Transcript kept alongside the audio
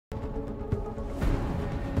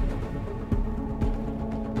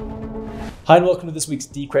Hi and welcome to this week's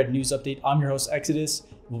Decred News Update. I'm your host Exodus.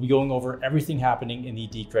 We'll be going over everything happening in the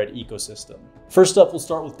Decred ecosystem. First up, we'll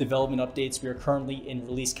start with development updates. We are currently in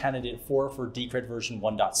release candidate 4 for Decred version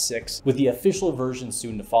 1.6, with the official version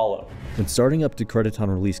soon to follow. When starting up Decrediton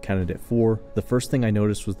release candidate 4, the first thing I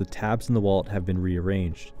noticed was the tabs in the wallet have been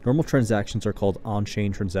rearranged. Normal transactions are called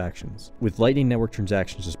on-chain transactions, with Lightning Network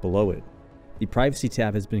transactions just below it. The privacy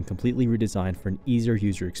tab has been completely redesigned for an easier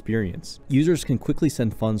user experience. Users can quickly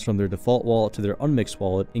send funds from their default wallet to their unmixed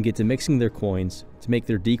wallet and get to mixing their coins to make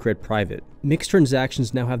their Decred private. Mixed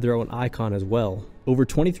transactions now have their own icon as well. Over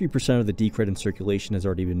 23% of the Decred in circulation has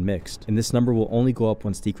already been mixed, and this number will only go up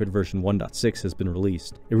once Decred version 1.6 has been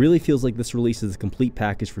released. It really feels like this release is a complete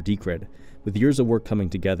package for Decred, with years of work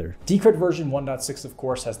coming together. Decred version 1.6 of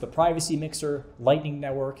course has the privacy mixer, Lightning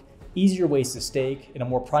Network, easier ways to stake, and a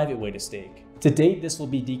more private way to stake. To date, this will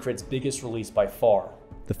be Decred's biggest release by far.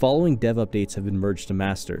 The following dev updates have been merged to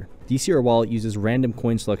master. DCR Wallet uses random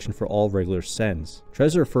coin selection for all regular sends.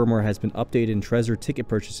 Trezor firmware has been updated and Trezor ticket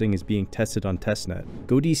purchasing is being tested on testnet.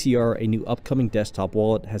 GoDCR, a new upcoming desktop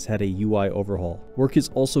wallet, has had a UI overhaul. Work is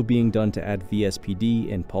also being done to add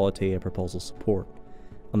VSPD and Politeia Proposals support.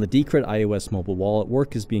 On the Decred iOS mobile wallet,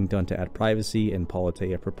 work is being done to add privacy and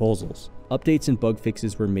Politeia Proposals. Updates and bug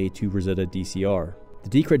fixes were made to Rosetta DCR.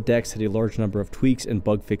 The Decred DEX had a large number of tweaks and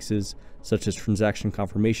bug fixes, such as transaction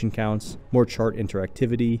confirmation counts, more chart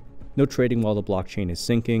interactivity, no trading while the blockchain is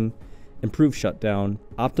syncing, improved shutdown,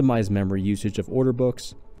 optimized memory usage of order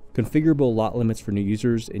books, configurable lot limits for new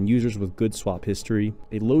users and users with good swap history,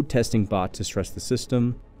 a load testing bot to stress the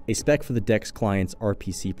system, a spec for the DEX client's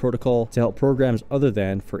RPC protocol to help programs other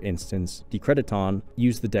than, for instance, Decrediton,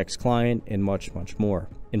 use the DEX client, and much more.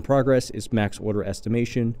 In progress is max order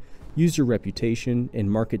estimation, user reputation, and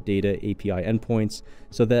market data API endpoints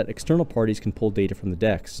so that external parties can pull data from the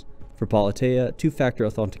DEX. For Politeia, two-factor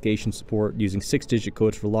authentication support using 6-digit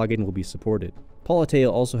codes for login will be supported. Politeia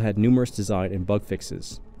also had numerous design and bug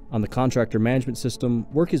fixes. On the contractor management system,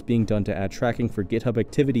 work is being done to add tracking for GitHub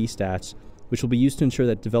activity stats, which will be used to ensure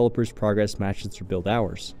that developers' progress matches their build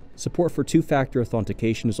hours. Support for two-factor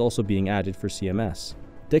authentication is also being added for CMS.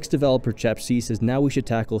 DEX developer Chap C says now we should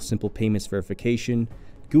tackle simple payments verification,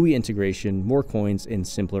 GUI integration, more coins, and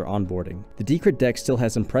simpler onboarding. The Decred DEX still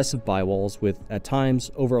has impressive buy walls with, at times,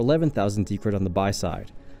 over 11,000 Decred on the buy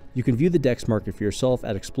side. You can view the DEX market for yourself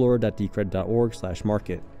at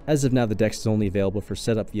explorer.decred.org/market. As of now, the DEX is only available for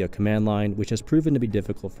setup via command line, which has proven to be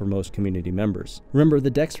difficult for most community members. Remember, the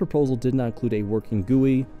DEX proposal did not include a working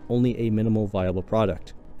GUI, only a minimal viable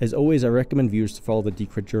product. As always, I recommend viewers to follow the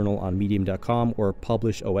Decred Journal on medium.com or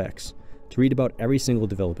PublishOX to read about every single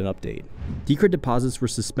development update. Decred deposits were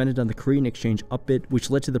suspended on the Korean exchange Upbit, which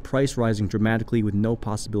led to the price rising dramatically with no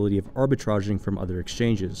possibility of arbitraging from other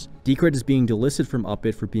exchanges. Decred is being delisted from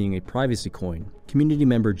Upbit for being a privacy coin. Community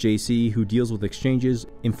member JC, who deals with exchanges,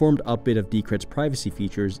 informed Upbit of Decred's privacy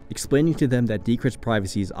features, explaining to them that Decred's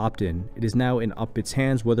privacy is opt-in. It is now in Upbit's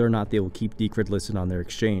hands whether or not they will keep Decred listed on their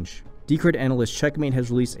exchange. Decred analyst Checkmate has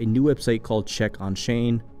released a new website called Check On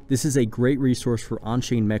Chain. This is a great resource for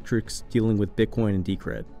on-chain metrics dealing with Bitcoin and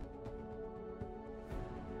Decred.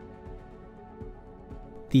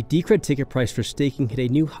 The Decred ticket price for staking hit a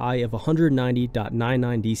new high of 190.99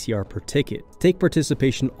 DCR per ticket. Stake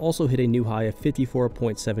participation also hit a new high of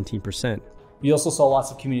 54.17%. We also saw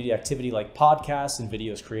lots of community activity like podcasts and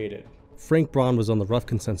videos created. Frank Braun was on the Rough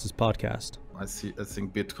Consensus podcast. I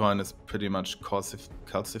think Bitcoin is pretty much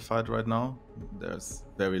calcified right now. There's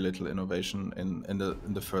very little innovation in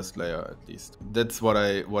the first layer, at least. That's what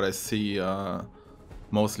I see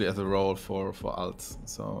mostly as a role for alts.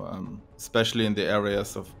 So especially in the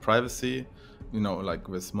areas of privacy, like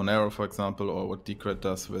with Monero, for example, or what Decred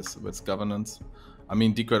does with governance. I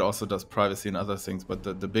mean, Decred also does privacy and other things, but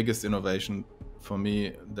the biggest innovation for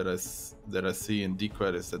me that I see in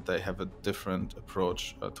Decred is that they have a different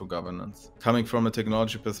approach to governance. Coming from a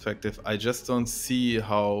technology perspective, I just don't see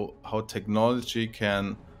how technology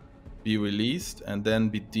can be released and then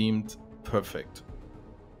be deemed perfect.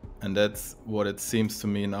 And that's what it seems to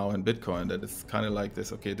me now in Bitcoin, that it's kind of like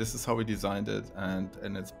this, okay, this is how we designed it and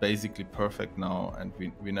it's basically perfect now and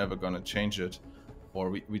we're never gonna change it. Or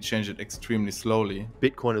we change it extremely slowly.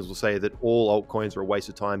 Bitcoiners will say that all altcoins are a waste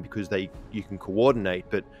of time because you can coordinate,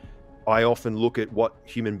 but I often look at what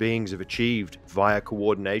human beings have achieved via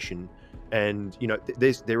coordination, and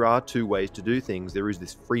there are two ways to do things. There is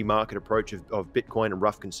this free market approach of Bitcoin and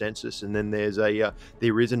rough consensus, and then there is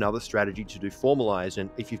another strategy to do formalized, and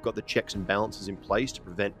if you've got the checks and balances in place to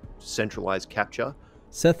prevent centralized capture.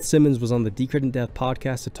 Seth Simmons was on the Decred in Depth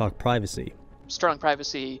podcast to talk privacy. Strong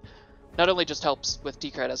privacy not only just helps with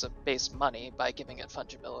Decred as a base money by giving it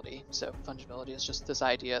fungibility. So fungibility is just this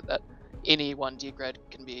idea that any one Decred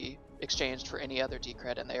can be exchanged for any other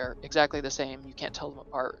Decred, and they are exactly the same. You can't tell them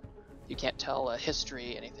apart. You can't tell a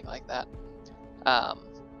history, anything like that.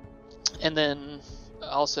 And then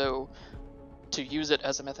also, to use it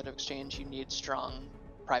as a method of exchange, you need strong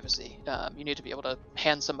privacy. You need to be able to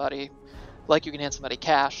hand somebody, like you can hand somebody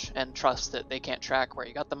cash, and trust that they can't track where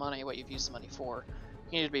you got the money, what you've used the money for.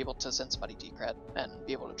 You need to be able to send somebody Decred and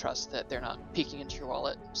be able to trust that they're not peeking into your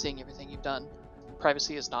wallet, seeing everything you've done.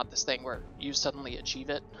 Privacy is not this thing where you suddenly achieve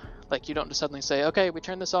it. Like, you don't just suddenly say, okay, we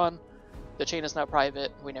turn this on, the chain is now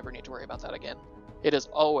private, we never need to worry about that again. It is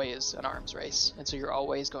always an arms race, and so you're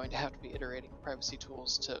always going to have to be iterating privacy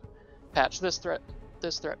tools to patch this threat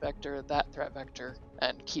vector, that threat vector,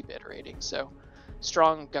 and keep iterating. So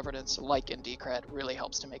strong governance like in Decred really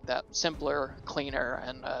helps to make that simpler, cleaner,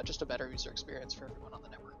 and just a better user experience for everyone on the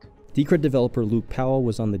network. Decred developer Luke Powell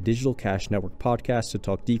was on the Digital Cash Network podcast to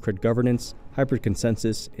talk Decred governance, hybrid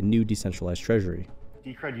consensus, and new decentralized treasury.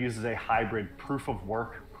 Decred uses a hybrid proof of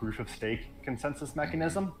work, proof of stake consensus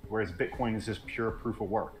mechanism, whereas Bitcoin is just pure proof of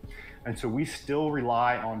work. And so we still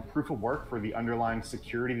rely on proof of work for the underlying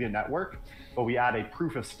security of the network, but we add a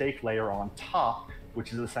proof of stake layer on top,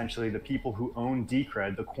 which is essentially the people who own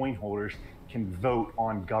Decred, the coin holders, can vote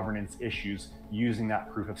on governance issues using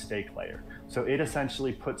that proof of stake layer. So it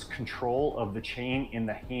essentially puts control of the chain in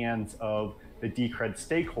the hands of the Decred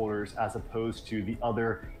stakeholders, as opposed to the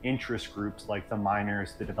other interest groups like the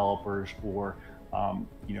miners, the developers, or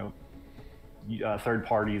third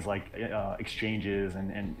parties like exchanges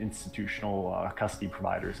and institutional custody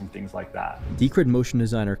providers and things like that. Decred motion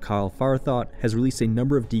designer Kyle Farthought has released a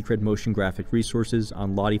number of Decred motion graphic resources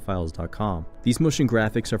on lottifiles.com. These motion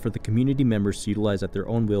graphics are for the community members to utilize at their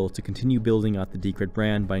own will to continue building out the Decred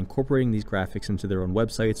brand by incorporating these graphics into their own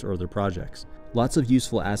websites or other projects. Lots of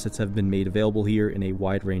useful assets have been made available here in a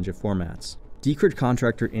wide range of formats. Decred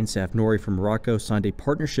contractor Insaf Nouri from Morocco signed a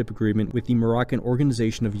partnership agreement with the Moroccan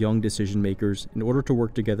Organization of Young Decision Makers in order to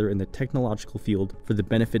work together in the technological field for the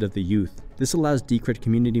benefit of the youth. This allows Decred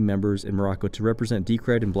community members in Morocco to represent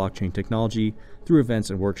Decred and blockchain technology through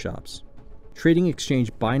events and workshops. Trading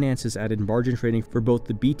exchange Binance has added margin trading for both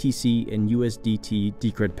the BTC and USDT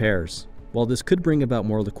Decred pairs. While this could bring about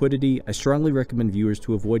more liquidity, I strongly recommend viewers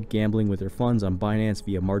to avoid gambling with their funds on Binance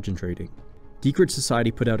via margin trading. Decred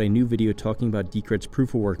Society put out a new video talking about Decred's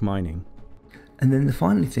proof-of-work mining. And then the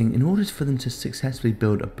final thing, in order for them to successfully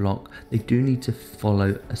build a block, they do need to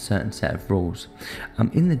follow a certain set of rules.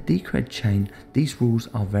 In the Decred chain, these rules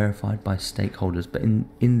are verified by stakeholders, but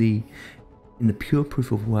in the pure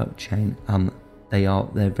proof-of-work chain,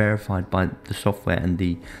 they're verified by the software and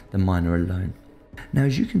the miner alone. Now,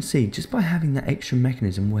 as you can see, just by having that extra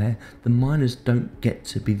mechanism where the miners don't get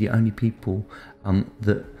to be the only people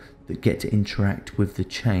that get to interact with the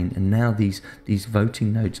chain, and now these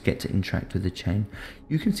voting nodes get to interact with the chain,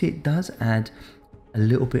 you can see it does add a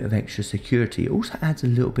little bit of extra security. It also adds a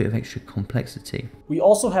little bit of extra complexity. We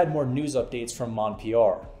also had more news updates from Monde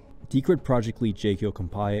PR. Decred project lead Jake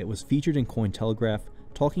Yokampaya was featured in Cointelegraph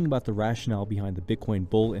talking about the rationale behind the Bitcoin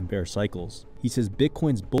bull and bear cycles. He says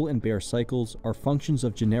Bitcoin's bull and bear cycles are functions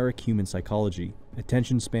of generic human psychology,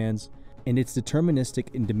 attention spans, and its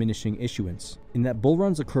deterministic and diminishing issuance, in that bull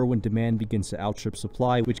runs occur when demand begins to outstrip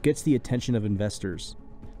supply, which gets the attention of investors.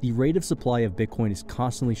 The rate of supply of Bitcoin is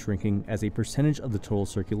constantly shrinking as a percentage of the total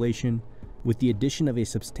circulation, with the addition of a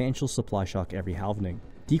substantial supply shock every halvening.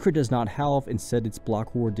 Decred does not halve, instead its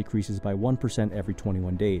block reward decreases by 1% every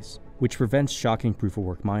 21 days, which prevents shocking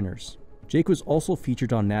proof-of-work miners. Jake was also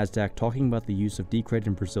featured on NASDAQ talking about the use of Decred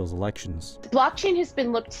in Brazil's elections. Blockchain has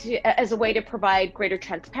been looked to as a way to provide greater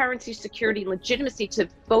transparency, security, and legitimacy to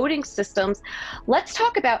voting systems. Let's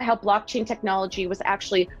talk about how blockchain technology was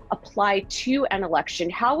actually applied to an election.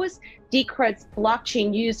 How was Decred's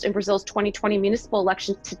blockchain used in Brazil's 2020 municipal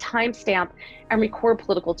elections to timestamp and record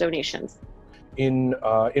political donations? In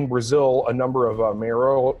Brazil, a number of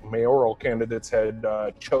mayoral candidates had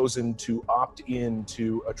chosen to opt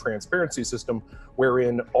into a transparency system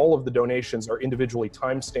wherein all of the donations are individually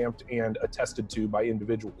time-stamped and attested to by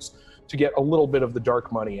individuals to get a little bit of the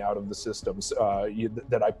dark money out of the systems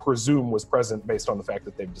that I presume was present based on the fact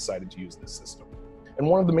that they've decided to use this system. And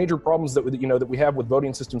one of the major problems that we have with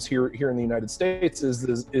voting systems here in the United States is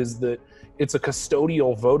that it's a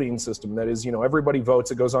custodial voting system. That is, everybody votes,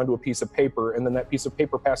 it goes onto a piece of paper, and then that piece of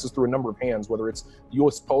paper passes through a number of hands, whether it's the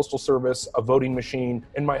U.S. Postal Service, a voting machine.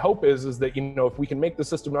 And my hope is that, if we can make the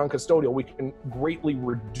system non-custodial, we can greatly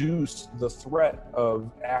reduce the threat of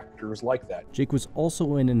actors like that. Jake was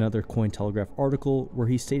also in another Cointelegraph article where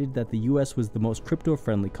he stated that the US was the most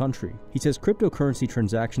crypto-friendly country. He says cryptocurrency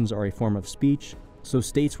transactions are a form of speech, so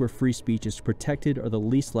states where free speech is protected are the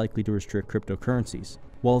least likely to restrict cryptocurrencies.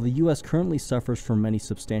 While the US currently suffers from many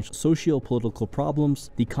substantial socio-political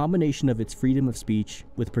problems, the combination of its freedom of speech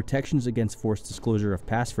with protections against forced disclosure of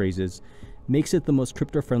passphrases makes it the most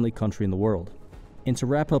crypto-friendly country in the world. And to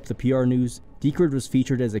wrap up the PR news, Decred was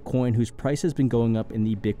featured as a coin whose price has been going up in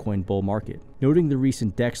the Bitcoin bull market, noting the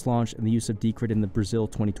recent DEX launch and the use of Decred in the Brazil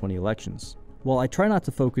 2020 elections. While I try not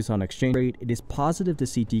to focus on exchange rate, it is positive to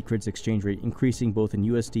see Decred's exchange rate increasing both in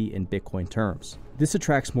USD and Bitcoin terms. This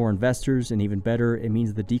attracts more investors, and even better, it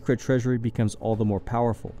means the Decred Treasury becomes all the more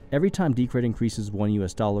powerful. Every time Decred increases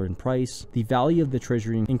 $1 in price, the value of the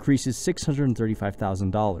Treasury increases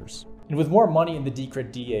 $635,000. And with more money in the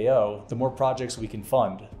Decred DAO, the more projects we can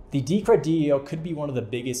fund. The Decred DAO could be one of the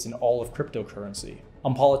biggest in all of cryptocurrency.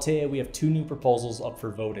 On Politeia, we have 2 new proposals up for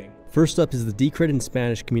voting. First up is the Decred in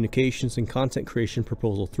Spanish Communications and Content Creation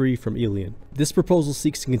Proposal 3 from Elian. This proposal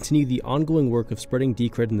seeks to continue the ongoing work of spreading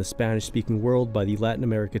Decred in the Spanish-speaking world by the Latin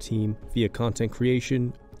America team via content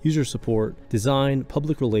creation, user support, design,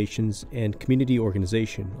 public relations, and community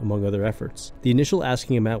organization, among other efforts. The initial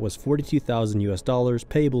asking amount was $42,000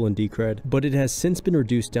 payable in Decred, but it has since been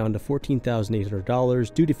reduced down to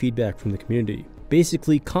 $14,800 due to feedback from the community.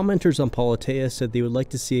 Basically, commenters on Politeia said they would like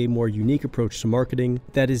to see a more unique approach to marketing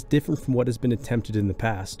that is different from what has been attempted in the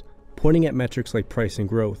past, pointing at metrics like price and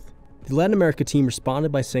growth. The Latin America team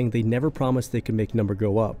responded by saying they never promised they could make number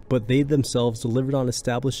go up, but they themselves delivered on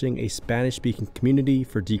establishing a Spanish-speaking community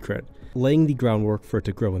for Decred, laying the groundwork for it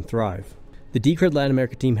to grow and thrive. The Decred Latin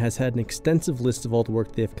America team has had an extensive list of all the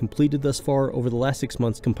work they have completed thus far over the last 6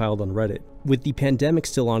 months compiled on Reddit. With the pandemic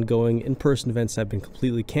still ongoing, in-person events have been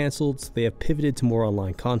completely cancelled, so they have pivoted to more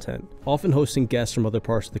online content, often hosting guests from other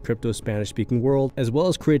parts of the crypto Spanish-speaking world, as well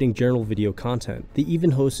as creating general video content. They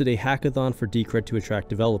even hosted a hackathon for Decred to attract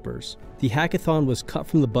developers. The hackathon was cut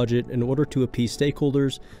from the budget in order to appease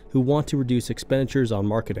stakeholders who want to reduce expenditures on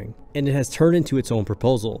marketing, and it has turned into its own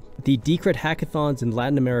proposal. The Decred Hackathons in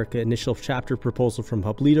Latin America initial chapter proposal from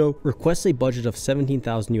Upbit requests a budget of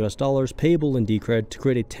 $17,000 payable in Decred to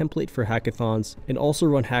create a template for hackathons and also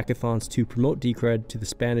run hackathons to promote Decred to the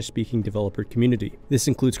Spanish-speaking developer community. This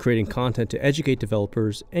includes creating content to educate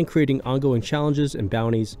developers and creating ongoing challenges and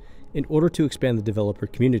bounties in order to expand the developer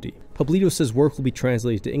community. Upbit says work will be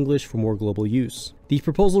translated to English for more global use. The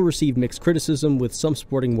proposal received mixed criticism, with some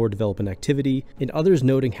supporting more development activity, and others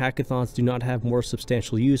noting hackathons do not have more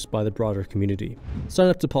substantial use by the broader community. Sign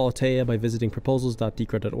up to Politeia by visiting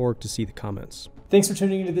proposals.decred.org to see the comments. Thanks for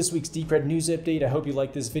tuning into this week's Decred News Update. I hope you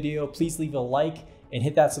liked this video. Please leave a like and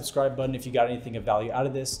hit that subscribe button if you got anything of value out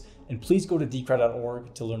of this. And please go to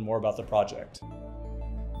decred.org to learn more about the project.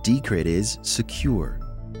 Decred is secure,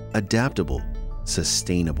 adaptable,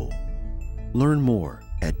 sustainable. Learn more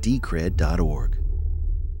at decred.org.